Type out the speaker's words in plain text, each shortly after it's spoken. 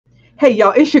Hey,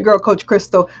 y'all, it's your girl, Coach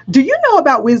Christal. Do you know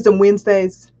about Wisdom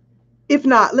Wednesdays? If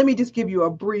not, let me just give you a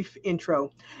brief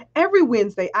intro. Every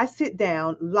Wednesday, I sit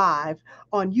down live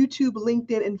on YouTube,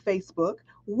 LinkedIn, and Facebook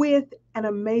with an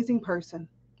amazing person.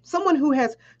 Someone who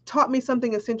has taught me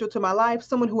something essential to my life,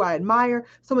 someone who I admire,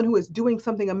 someone who is doing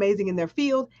something amazing in their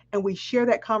field, and we share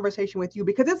that conversation with you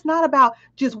because it's not about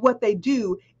just what they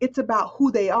do, it's about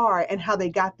who they are and how they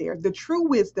got there. The true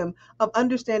wisdom of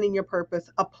understanding your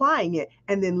purpose, applying it,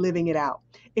 and then living it out.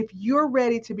 If you're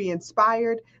ready to be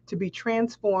inspired, to be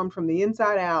transformed from the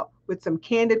inside out with some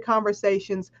candid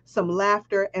conversations, some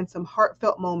laughter, and some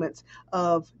heartfelt moments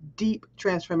of deep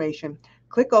transformation,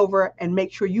 click over and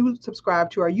make sure you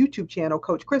subscribe to our YouTube channel,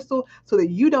 Coach Christal, so that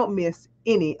you don't miss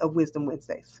any of Wisdom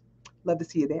Wednesdays. Love to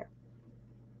see you there.